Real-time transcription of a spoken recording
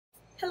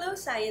Hello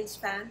science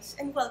fans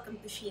and welcome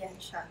to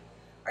SHE-ensya.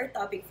 Our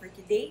topic for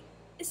today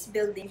is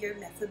building your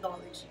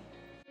methodology.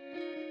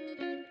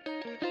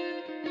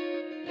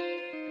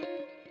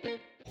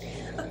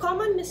 A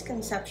common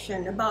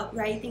misconception about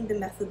writing the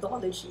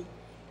methodology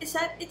is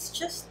that it's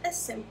just as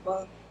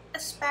simple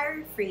as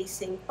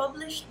paraphrasing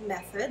published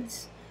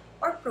methods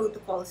or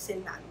protocols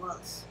in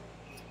manuals.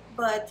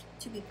 But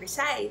to be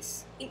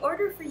precise, in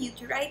order for you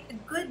to write a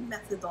good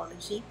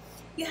methodology,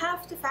 you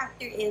have to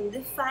factor in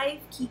the 5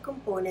 key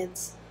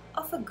components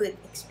of a good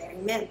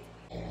experiment.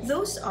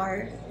 Those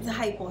are the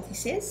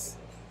hypothesis,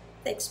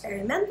 the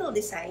experimental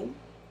design,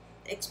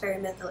 the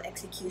experimental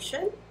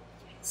execution,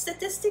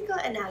 statistical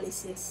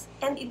analysis,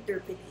 and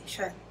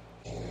interpretation.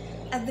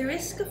 At the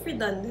risk of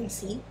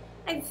redundancy,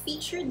 I've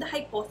featured the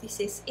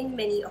hypothesis in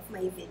many of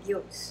my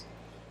videos.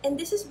 And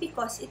this is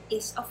because it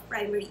is of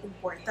primary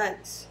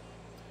importance.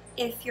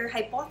 If your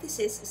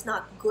hypothesis is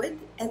not good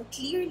and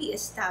clearly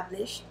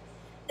established,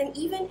 then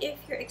even if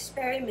your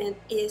experiment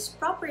is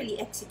properly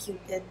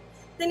executed,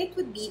 then it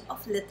would be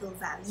of little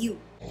value.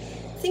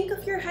 Think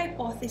of your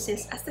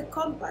hypothesis as the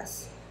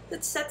compass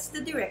that sets the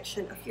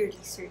direction of your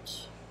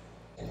research.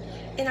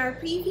 In our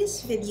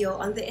previous video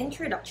on the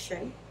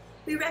introduction,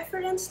 we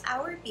referenced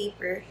our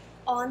paper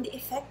on the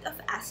effect of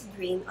acid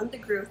rain on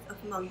the growth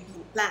of mung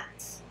bean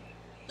plants.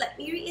 Let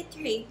me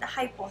reiterate the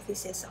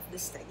hypothesis of the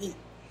study.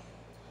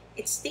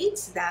 It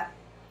states that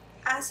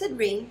acid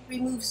rain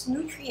removes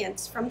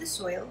nutrients from the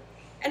soil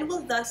and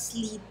will thus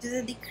lead to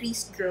the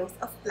decreased growth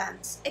of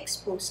plants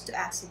exposed to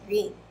acid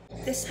rain.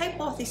 This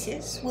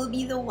hypothesis will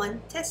be the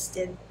one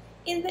tested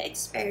in the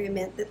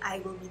experiment that I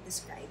will be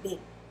describing.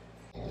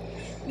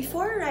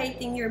 Before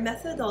writing your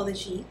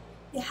methodology,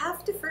 you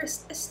have to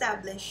first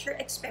establish your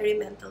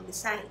experimental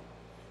design,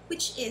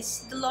 which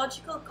is the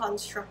logical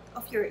construct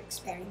of your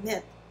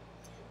experiment.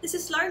 This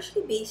is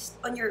largely based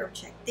on your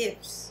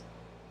objectives,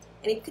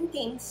 and it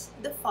contains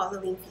the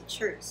following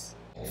features.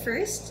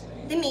 First,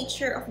 the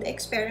nature of the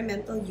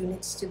experimental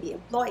units to be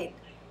employed.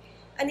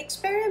 An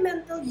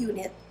experimental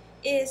unit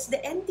is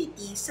the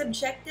entity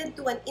subjected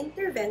to an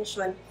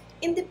intervention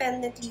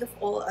independently of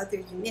all other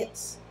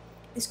units.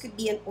 This could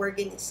be an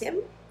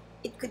organism,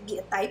 it could be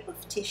a type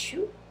of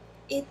tissue,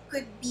 it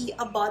could be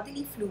a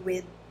bodily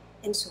fluid,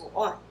 and so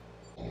on.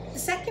 The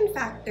second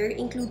factor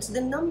includes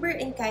the number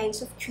and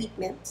kinds of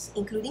treatments,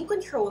 including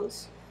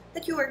controls,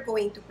 that you are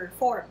going to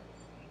perform.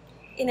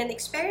 In an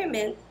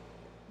experiment,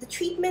 the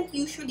treatment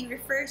usually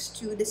refers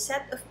to the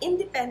set of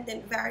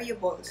independent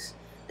variables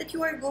that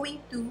you are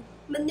going to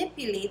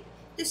manipulate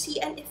to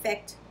see an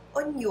effect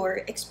on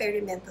your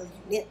experimental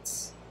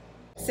units.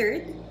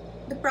 Third,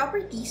 the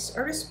properties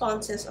or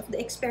responses of the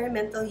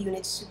experimental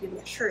units to be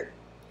measured.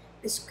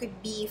 This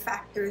could be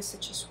factors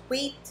such as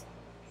weight,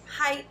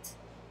 height,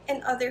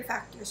 and other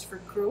factors for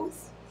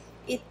growth.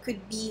 It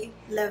could be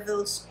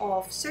levels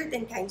of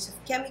certain kinds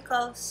of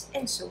chemicals,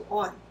 and so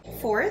on.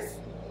 Fourth,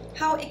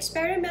 how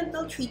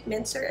experimental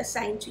treatments are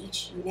assigned to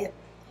each unit.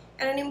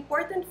 And an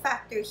important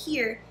factor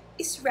here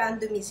is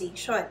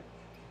randomization,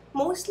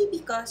 mostly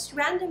because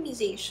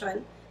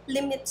randomization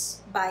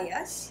limits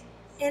bias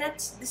and at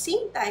the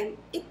same time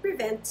it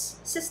prevents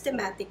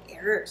systematic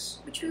errors,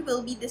 which we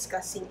will be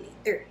discussing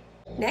later.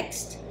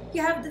 Next,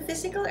 you have the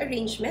physical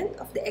arrangement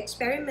of the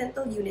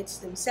experimental units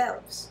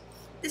themselves.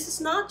 This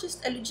is not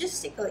just a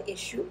logistical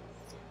issue,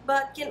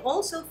 but can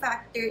also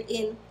factor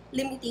in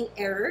limiting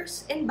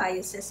errors and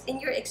biases in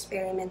your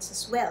experiments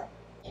as well.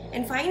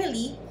 And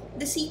finally,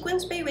 the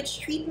sequence by which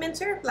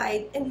treatments are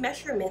applied and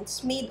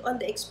measurements made on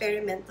the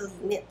experimental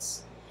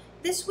units.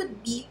 This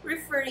would be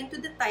referring to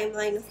the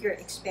timeline of your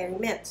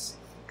experiments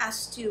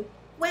as to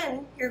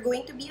when you're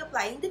going to be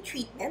applying the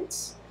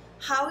treatments,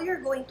 how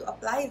you're going to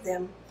apply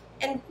them,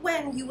 and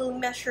when you will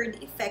measure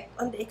the effect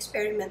on the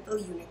experimental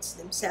units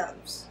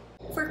themselves.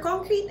 For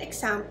concrete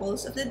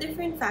examples of the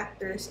different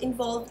factors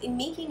involved in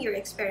making your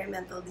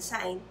experimental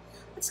design,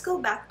 let's go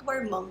back to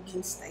our mung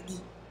bean study.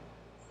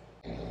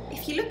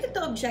 If you look at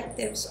the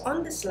objectives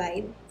on the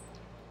slide,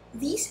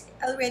 these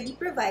already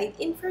provide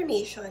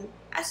information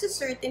as to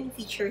certain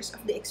features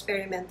of the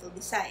experimental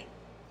design.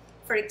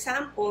 For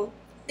example,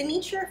 the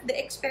nature of the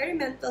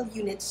experimental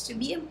units to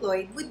be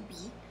employed would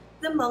be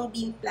the mung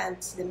bean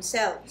plants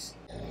themselves.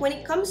 When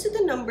it comes to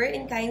the number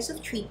and kinds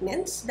of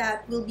treatments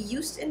that will be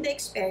used in the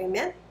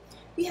experiment,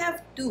 we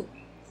have 2,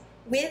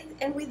 with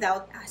and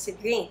without acid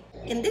rain.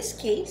 In this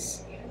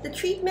case, the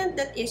treatment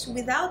that is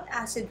without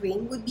acid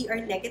rain would be our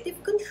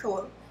negative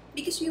control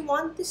because we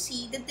want to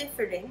see the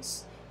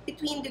difference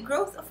between the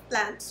growth of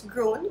plants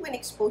grown when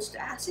exposed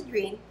to acid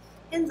rain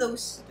and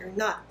those that are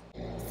not.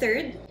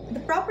 Third,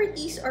 the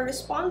properties or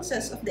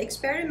responses of the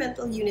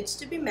experimental units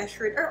to be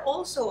measured are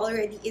also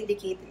already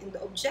indicated in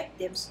the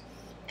objectives,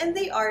 and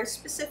they are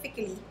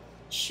specifically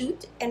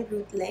shoot and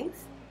root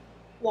length,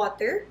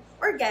 water,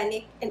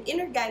 organic and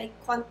inorganic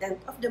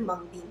content of the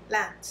mung bean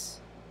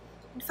plants.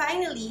 And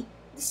finally,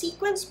 the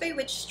sequence by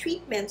which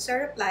treatments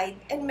are applied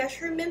and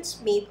measurements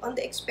made on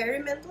the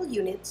experimental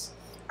units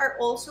are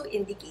also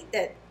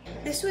indicated.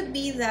 This would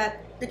be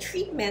that the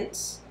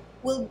treatments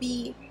will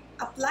be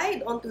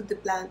applied onto the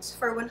plants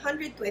for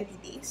 120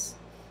 days,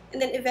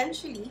 and then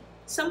eventually,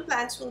 some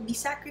plants will be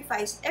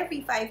sacrificed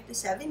every 5 to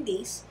 7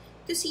 days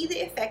to see the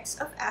effects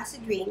of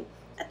acid rain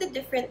at the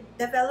different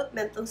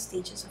developmental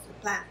stages of the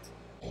plant.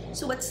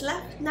 So what's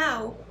left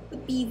now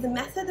would be the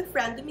method of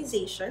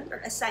randomization or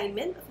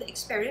assignment of the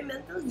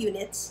experimental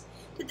units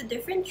to the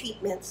different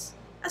treatments,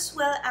 as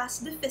well as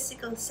the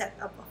physical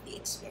setup of the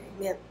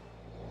experiment.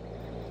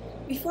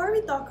 Before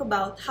we talk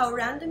about how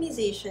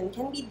randomization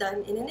can be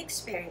done in an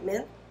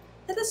experiment,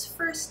 let us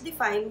first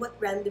define what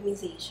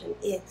randomization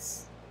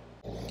is.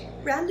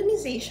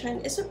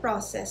 Randomization is a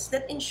process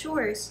that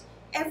ensures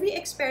every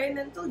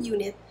experimental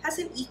unit has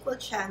an equal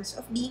chance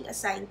of being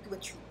assigned to a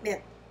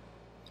treatment.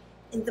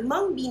 In the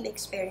mung bean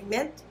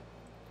experiment,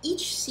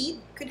 each seed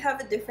could have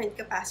a different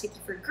capacity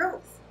for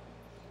growth,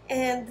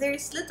 and there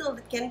is little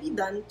that can be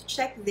done to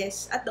check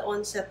this at the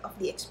onset of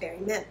the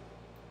experiment.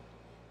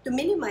 To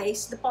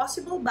minimize the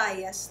possible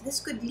bias this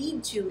could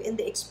lead to in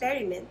the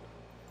experiment,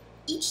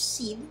 each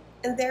seed,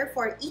 and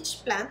therefore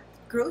each plant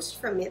that grows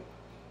from it,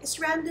 is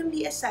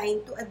randomly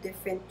assigned to a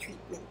different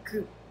treatment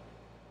group.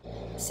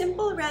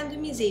 Simple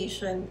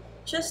randomization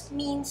just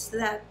means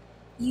that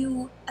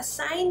you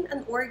assign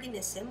an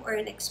organism or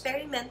an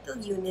experimental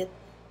unit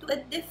to a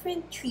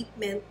different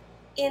treatment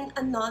in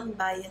a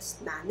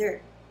non-biased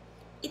manner.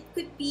 It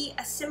could be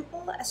as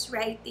simple as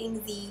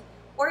writing the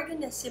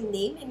organism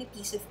name in a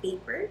piece of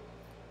paper,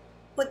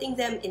 putting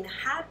them in a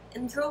hat,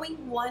 and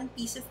drawing one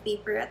piece of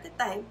paper at a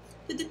time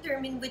to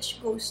determine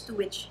which goes to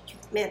which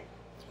treatment.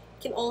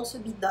 It can also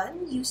be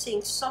done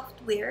using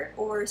software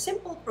or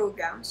simple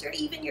programs or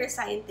even your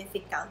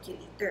scientific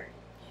calculator.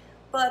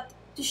 But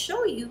to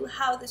show you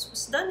how this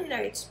was done in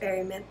our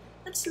experiment,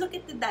 let's look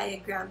at the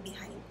diagram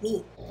behind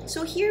me.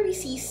 So here we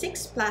see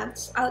 6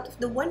 plants out of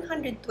the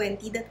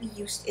 120 that we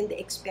used in the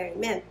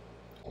experiment.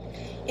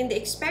 In the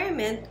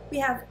experiment, we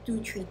have 2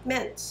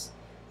 treatments,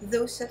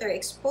 those that are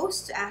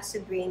exposed to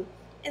acid rain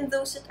and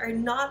those that are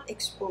not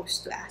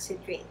exposed to acid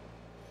rain.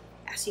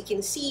 As you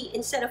can see,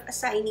 instead of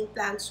assigning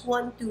plants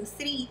 1, 2,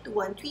 3 to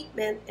one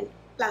treatment and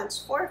plants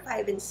 4,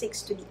 5, and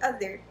 6 to the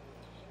other,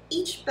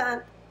 each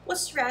plant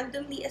was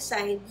randomly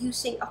assigned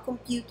using a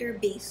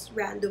computer-based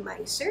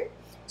randomizer.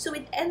 So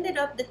it ended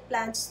up that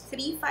plants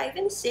 3, 5,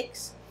 and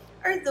 6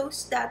 are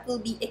those that will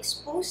be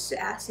exposed to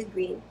acid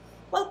rain,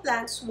 while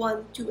plants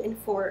 1, 2, and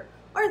 4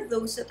 are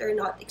those that are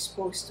not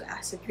exposed to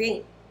acid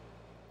rain.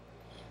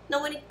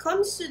 Now when it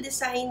comes to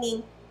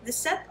designing the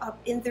setup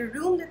in the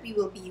room that we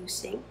will be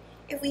using,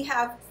 if we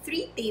have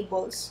 3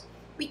 tables,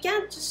 we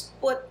can't just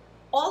put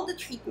all the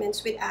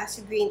treatments with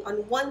acid rain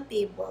on one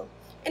table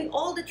and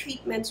all the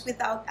treatments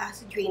without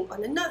acid rain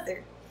on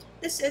another.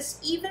 This is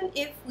even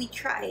if we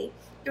try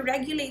to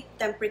regulate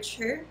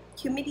temperature,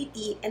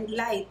 humidity, and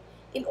light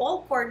in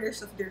all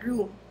corners of the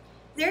room.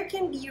 There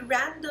can be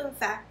random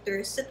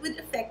factors that would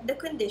affect the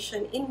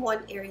condition in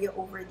one area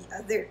over the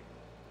other.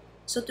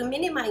 So to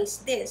minimize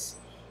this,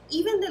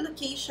 even the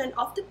location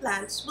of the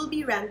plants will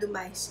be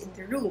randomized in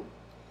the room.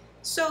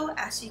 So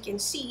as you can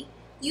see,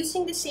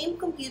 using the same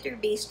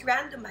computer-based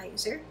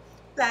randomizer,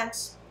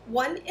 plants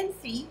 1 and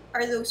 3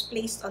 are those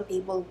placed on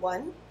table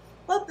 1,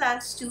 while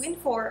plants 2 and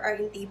 4 are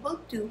in table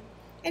 2,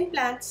 and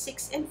plants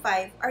 6 and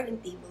 5 are in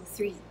table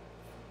 3.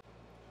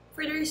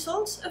 For the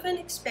results of an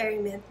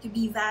experiment to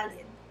be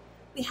valid,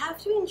 we have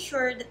to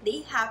ensure that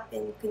they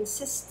happen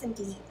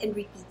consistently and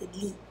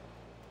repeatedly.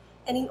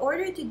 And in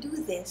order to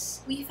do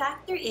this, we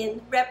factor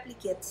in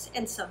replicates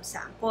and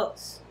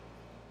subsamples.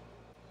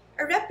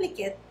 A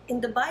replicate,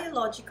 in the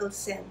biological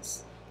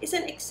sense, is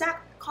an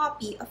exact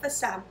copy of a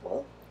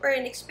sample or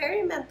an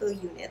experimental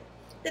unit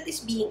that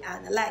is being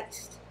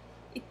analyzed.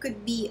 It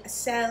could be a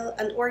cell,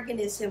 an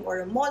organism, or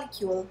a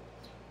molecule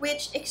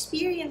which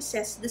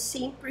experiences the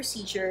same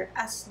procedure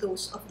as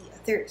those of the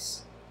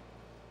others.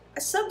 A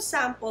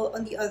subsample,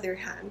 on the other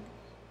hand,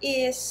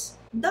 is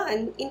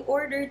done in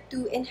order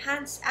to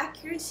enhance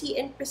accuracy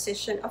and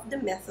precision of the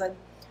method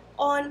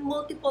on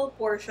multiple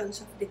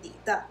portions of the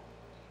data.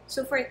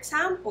 So for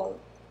example,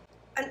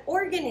 an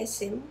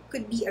organism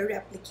could be a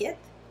replicate,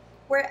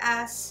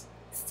 whereas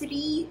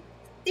 3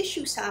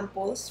 tissue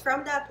samples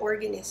from that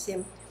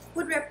organism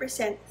would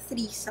represent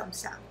 3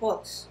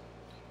 subsamples.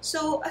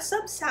 So a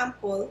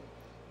subsample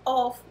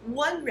of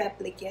one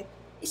replicate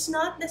is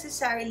not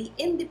necessarily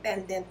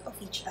independent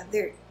of each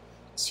other.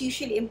 It's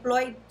usually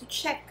employed to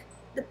check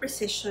the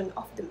precision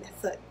of the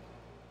method.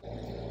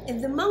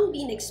 In the mung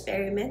bean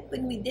experiment,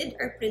 when we did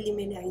our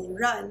preliminary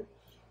run,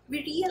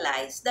 we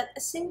realized that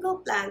a single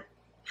plant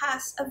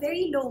has a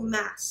very low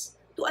mass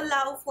to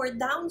allow for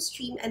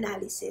downstream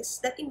analysis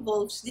that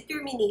involves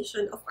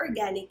determination of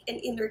organic and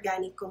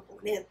inorganic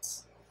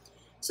components.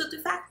 So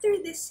to factor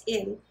this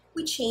in,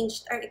 we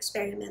changed our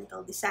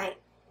experimental design.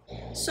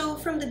 So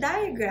from the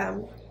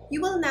diagram,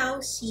 you will now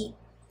see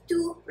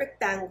 2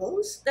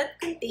 rectangles that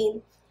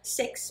contain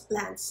 6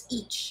 plants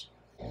each.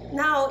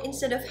 Now,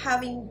 instead of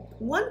having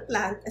one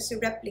plant as a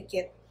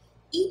replicate,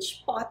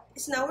 each pot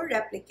is now a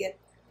replicate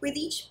with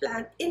each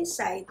plant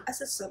inside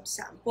as a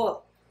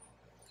subsample.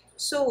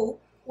 So,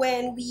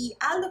 when we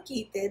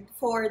allocated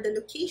for the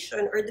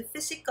location or the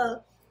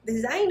physical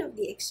design of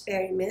the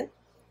experiment,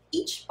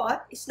 each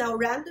pot is now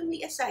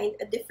randomly assigned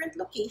a different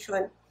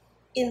location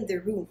in the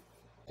room.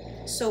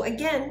 So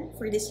again,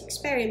 for this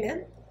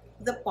experiment,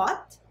 the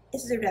pot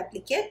is the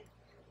replicate,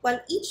 while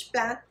each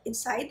plant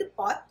inside the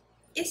pot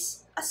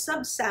is a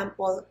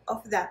subsample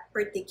of that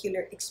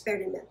particular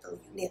experimental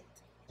unit.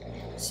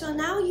 So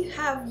now you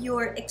have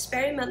your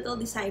experimental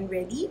design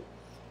ready.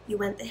 You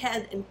went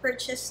ahead and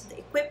purchased the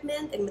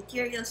equipment and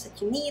materials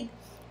that you need,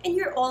 and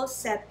you're all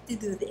set to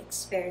do the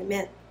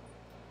experiment.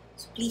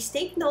 So please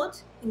take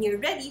note, when you're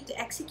ready to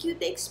execute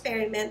the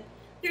experiment,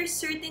 there are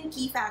certain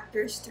key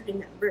factors to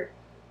remember.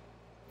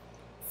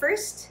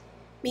 First,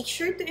 make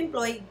sure to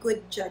employ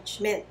good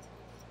judgment.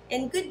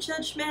 And good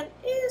judgment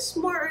is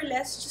more or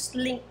less just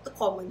linked to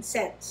common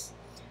sense.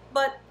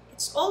 But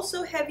it's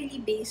also heavily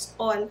based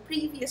on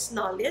previous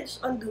knowledge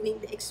on doing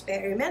the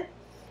experiment.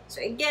 So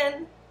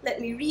again,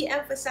 let me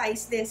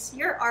re-emphasize this,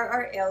 your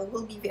RRL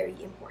will be very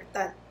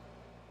important.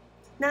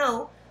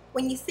 Now,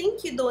 when you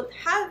think you don't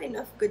have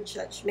enough good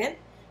judgment,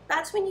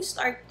 that's when you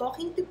start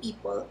talking to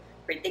people,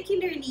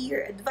 particularly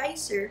your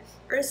advisor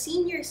or a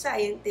senior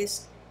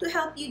scientist, to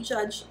help you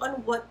judge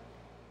on what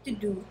to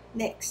do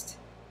next.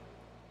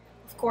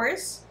 Of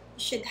course,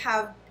 you should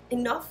have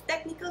enough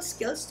technical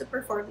skills to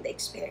perform the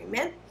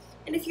experiment,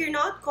 and if you're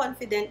not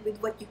confident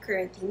with what you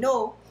currently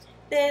know,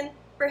 then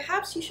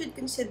perhaps you should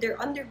consider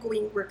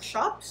undergoing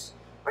workshops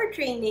or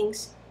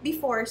trainings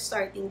before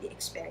starting the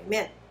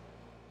experiment.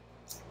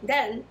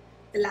 Then,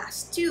 the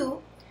last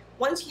two,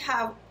 once you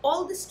have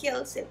all the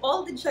skills and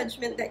all the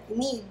judgment that you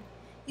need,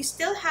 you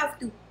still have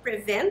to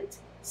prevent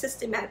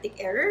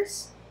systematic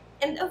errors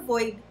and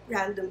avoid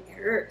random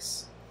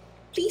errors.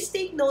 Please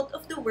take note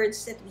of the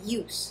words that we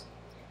use.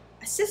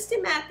 A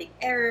systematic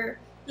error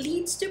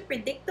leads to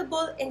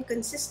predictable and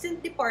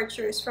consistent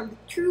departures from the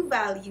true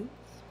value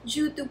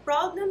due to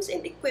problems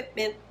in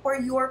equipment or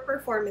your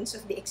performance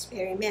of the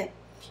experiment.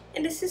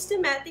 And the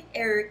systematic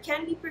error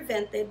can be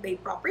prevented by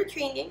proper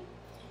training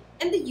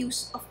and the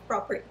use of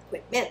proper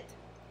equipment.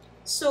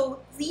 So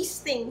these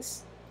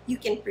things you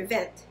can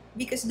prevent,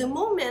 because the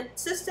moment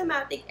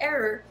systematic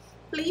error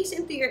plays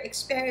into your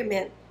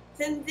experiment,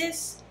 then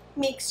this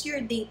makes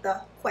your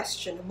data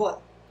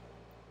questionable.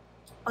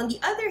 On the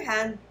other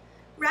hand,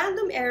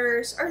 random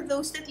errors are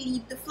those that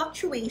lead to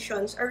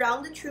fluctuations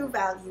around the true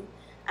value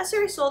as a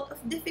result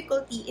of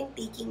difficulty in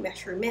taking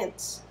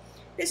measurements.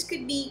 This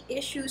could be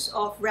issues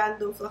of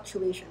random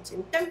fluctuations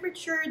in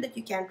temperature that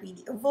you can't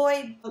really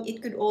avoid.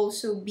 It could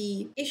also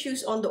be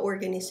issues on the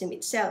organism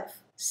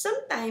itself.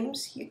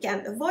 Sometimes you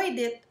can't avoid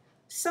it,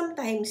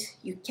 sometimes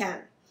you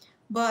can.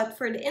 But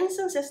for the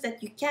instances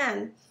that you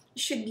can,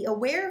 you should be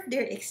aware of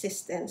their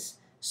existence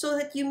so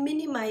that you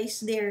minimize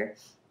their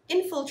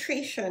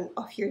infiltration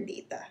of your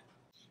data.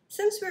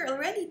 Since we're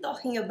already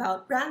talking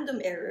about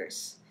random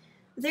errors,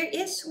 there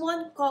is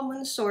one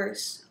common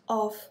source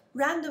of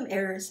random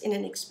errors in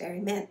an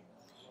experiment,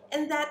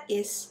 and that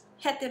is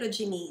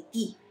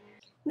heterogeneity.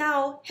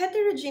 Now,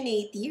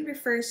 heterogeneity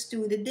refers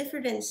to the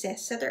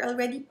differences that are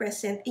already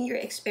present in your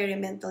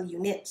experimental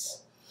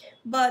units.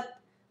 But,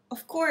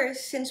 of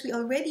course, since we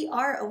already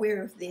are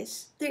aware of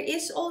this, there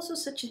is also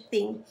such a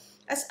thing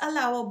as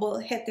allowable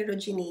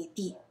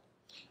heterogeneity.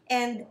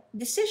 And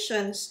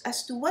decisions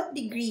as to what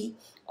degree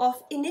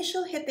of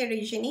initial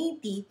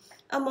heterogeneity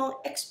among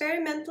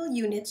experimental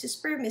units is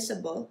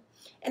permissible,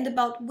 and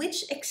about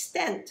which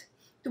extent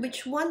to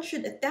which one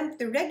should attempt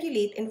to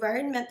regulate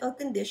environmental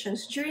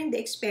conditions during the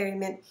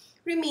experiment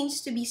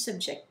remains to be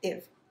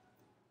subjective.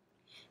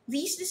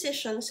 These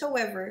decisions,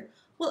 however,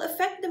 will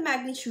affect the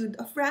magnitude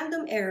of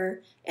random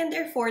error and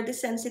therefore the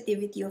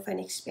sensitivity of an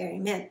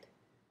experiment.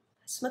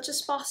 As much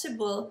as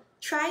possible,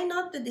 try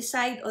not to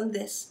decide on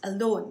this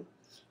alone.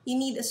 You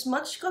need as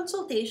much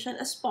consultation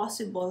as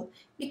possible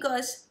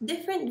because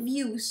different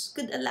views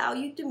could allow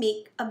you to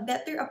make a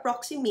better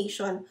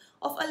approximation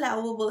of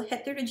allowable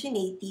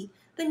heterogeneity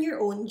than your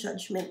own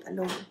judgment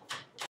alone.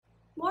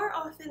 More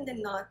often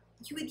than not,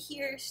 you would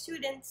hear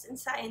students and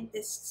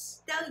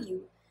scientists tell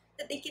you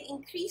that they can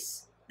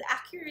increase the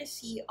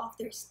accuracy of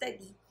their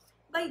study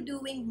by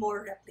doing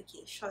more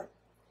replication.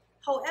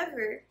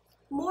 However,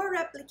 more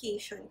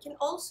replication can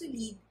also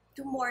lead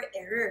to more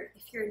error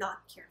if you're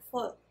not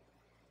careful.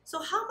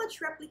 So how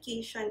much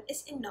replication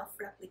is enough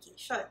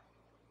replication?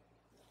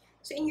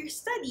 So in your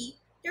study,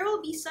 there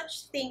will be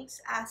such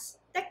things as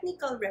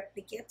technical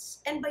replicates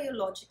and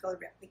biological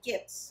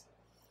replicates.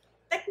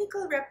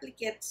 Technical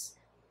replicates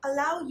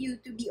allow you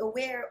to be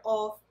aware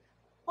of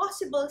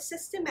possible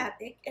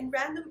systematic and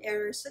random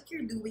errors that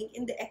you're doing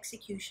in the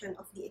execution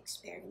of the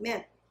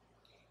experiment.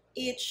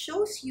 It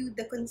shows you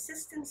the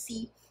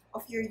consistency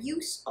of your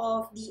use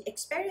of the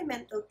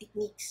experimental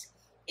techniques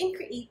in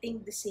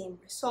creating the same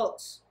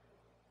results.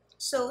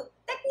 So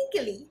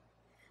technically,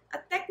 a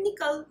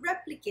technical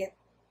replicate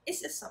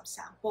is a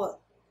subsample.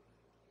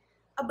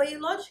 A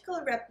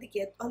biological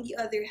replicate, on the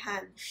other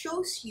hand,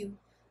 shows you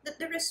that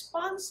the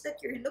response that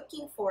you're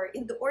looking for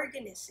in the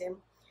organism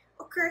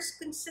occurs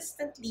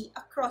consistently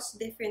across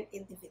different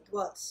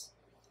individuals.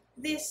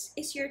 This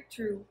is your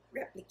true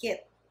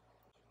replicate.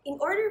 In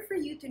order for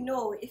you to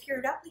know if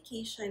your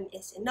replication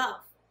is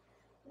enough,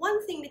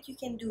 one thing that you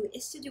can do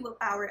is to do a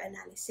power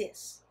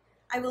analysis.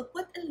 I will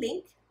put a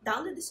link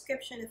down the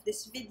description of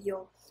this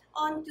video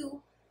onto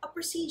a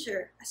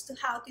procedure as to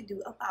how to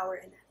do a power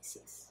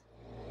analysis.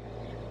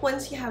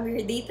 Once you have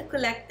your data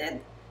collected,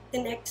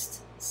 the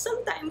next,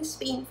 sometimes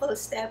painful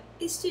step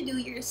is to do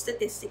your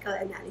statistical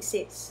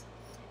analysis.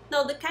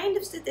 Now, the kind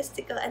of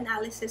statistical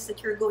analysis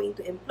that you're going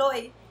to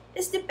employ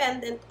is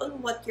dependent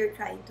on what you're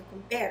trying to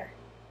compare.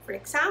 For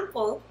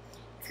example,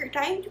 if you're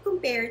trying to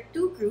compare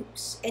two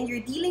groups and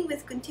you're dealing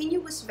with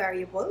continuous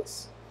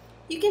variables,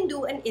 you can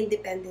do an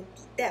independent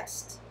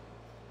t-test.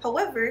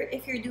 However,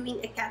 if you're doing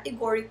a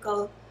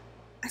categorical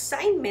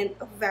assignment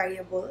of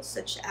variables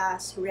such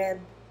as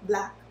red,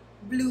 black,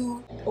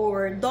 blue,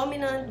 or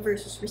dominant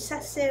versus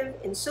recessive,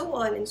 and so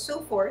on and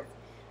so forth,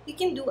 you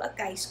can do a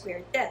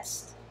chi-square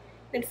test.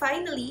 And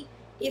finally,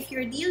 if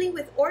you're dealing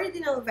with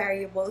ordinal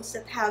variables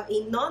that have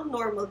a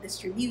non-normal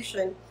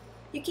distribution,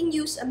 you can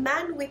use a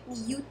Mann-Whitney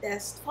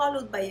U-test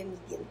followed by a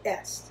median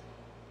test.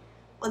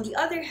 On the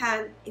other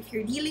hand, if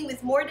you're dealing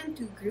with more than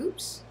two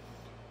groups,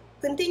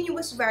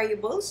 continuous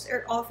variables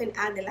are often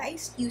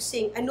analyzed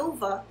using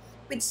ANOVA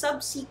with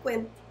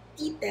subsequent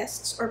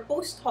t-tests or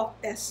post hoc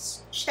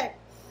tests check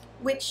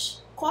which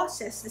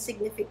causes the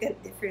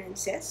significant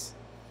differences.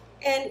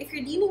 And if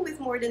you're dealing with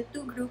more than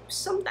two groups,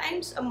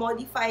 sometimes a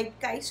modified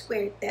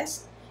chi-square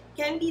test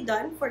can be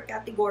done for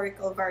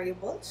categorical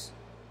variables.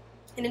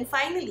 And then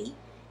finally,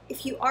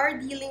 if you are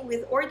dealing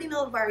with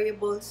ordinal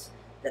variables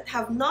that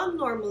have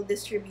non-normal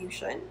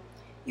distribution,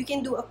 you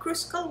can do a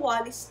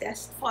Kruskal-Wallis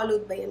test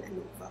followed by an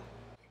ANOVA.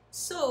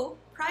 So,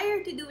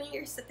 prior to doing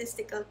your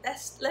statistical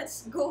test,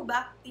 let's go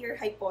back to your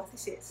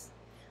hypothesis.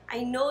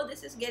 I know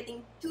this is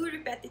getting too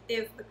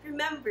repetitive, but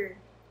remember,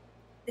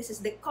 this is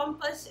the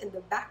compass and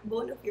the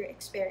backbone of your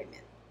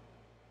experiment.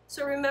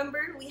 So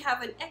remember, we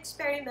have an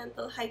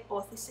experimental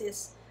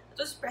hypothesis that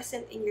was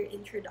present in your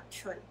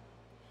introduction.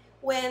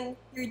 When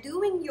you're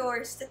doing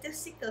your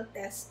statistical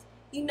test,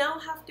 you now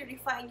have to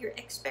refine your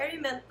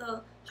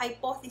experimental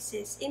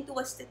hypothesis into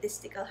a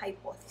statistical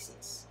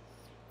hypothesis.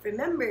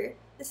 Remember,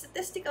 the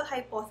statistical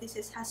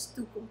hypothesis has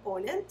two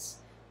components,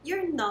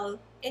 your null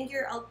and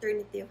your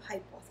alternative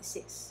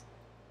hypothesis.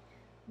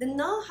 The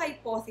null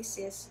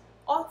hypothesis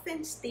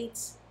often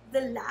states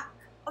the lack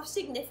of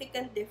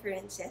significant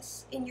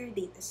differences in your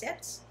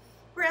datasets,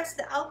 whereas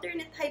the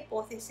alternate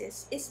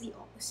hypothesis is the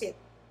opposite.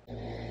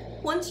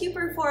 Once you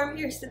perform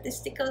your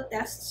statistical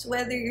tests,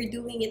 whether you're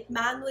doing it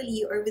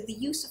manually or with the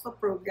use of a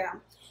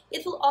program,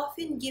 it will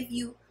often give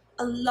you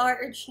a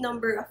large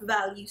number of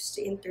values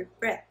to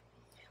interpret.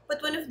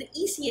 But one of the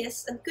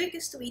easiest and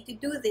quickest way to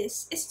do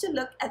this is to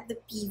look at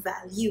the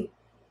p-value.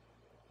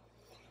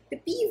 The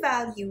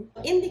p-value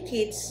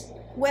indicates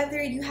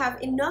whether you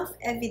have enough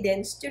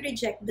evidence to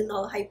reject the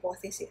null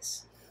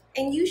hypothesis.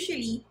 And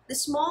usually, the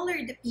smaller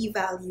the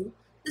p-value,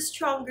 the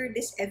stronger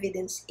this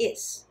evidence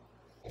is.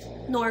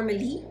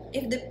 Normally,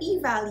 if the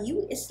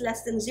p-value is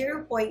less than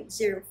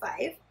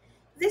 0.05,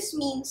 this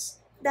means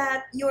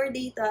that your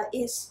data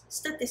is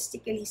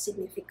statistically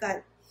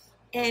significant.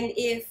 And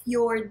if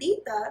your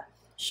data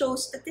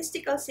shows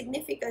statistical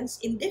significance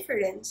in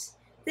difference,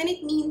 then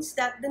it means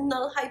that the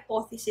null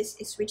hypothesis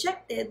is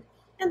rejected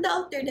and the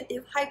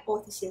alternative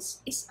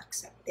hypothesis is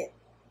accepted.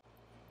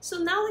 So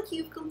now that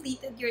you've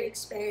completed your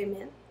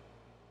experiment,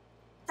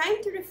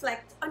 time to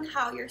reflect on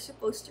how you're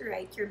supposed to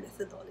write your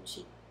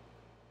methodology.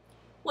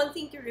 One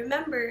thing to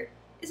remember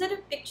is that a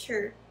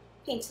picture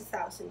paints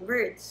 1,000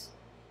 words.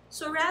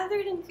 So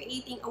rather than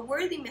creating a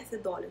wordy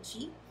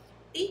methodology,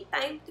 take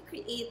time to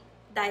create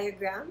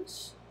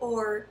diagrams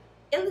or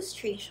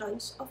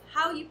illustrations of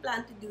how you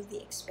plan to do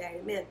the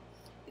experiment,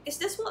 because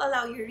this will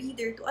allow your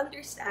reader to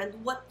understand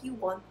what you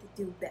want to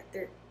do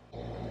better.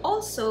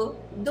 Also,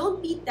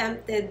 don't be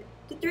tempted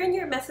to turn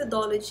your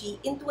methodology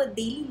into a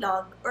daily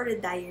log or a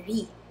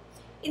diary.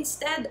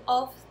 Instead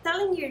of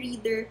telling your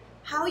reader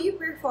how you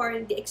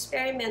perform the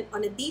experiment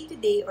on a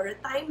day-to-day or a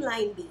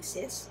timeline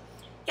basis,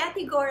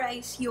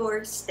 categorize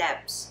your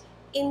steps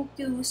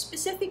into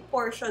specific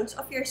portions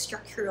of your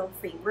structural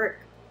framework.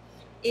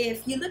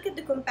 If you look at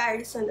the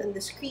comparison on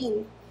the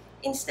screen,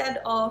 instead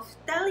of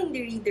telling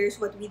the readers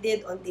what we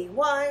did on day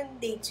 1,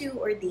 day 2,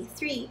 or day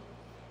 3,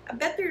 a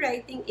better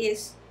writing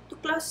is to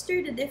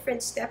cluster the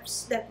different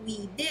steps that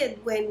we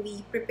did when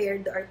we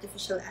prepared the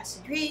artificial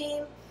acid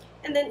rain,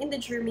 and then in the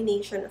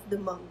germination of the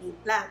mung bean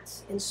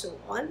plants, and so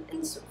on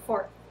and so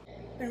forth.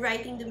 When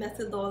writing the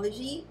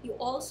methodology, you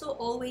also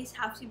always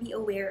have to be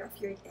aware of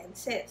your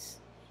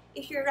tenses.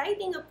 If you're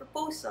writing a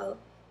proposal,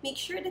 make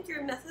sure that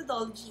your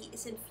methodology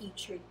is in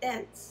future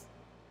tense.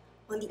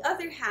 On the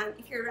other hand,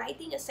 if you're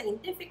writing a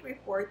scientific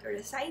report or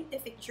a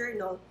scientific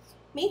journal,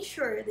 make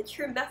sure that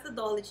your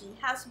methodology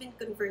has been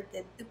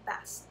converted to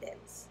past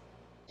tense.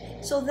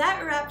 So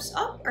that wraps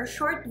up our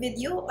short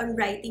video on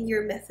writing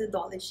your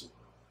methodology.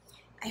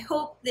 I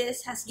hope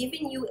this has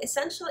given you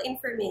essential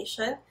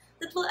information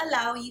that will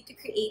allow you to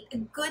create a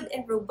good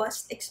and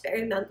robust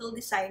experimental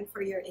design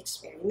for your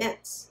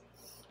experiments.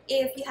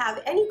 If you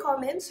have any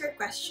comments or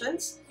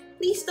questions,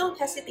 please don't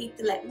hesitate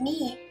to let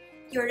me,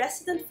 your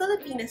resident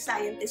Filipina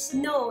scientist,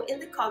 know in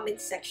the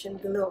comments section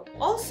below.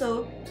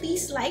 Also,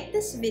 please like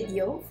this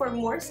video for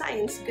more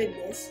science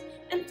goodness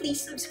and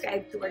please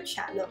subscribe to our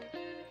channel.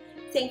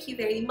 Thank you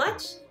very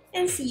much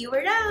and see you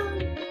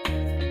around!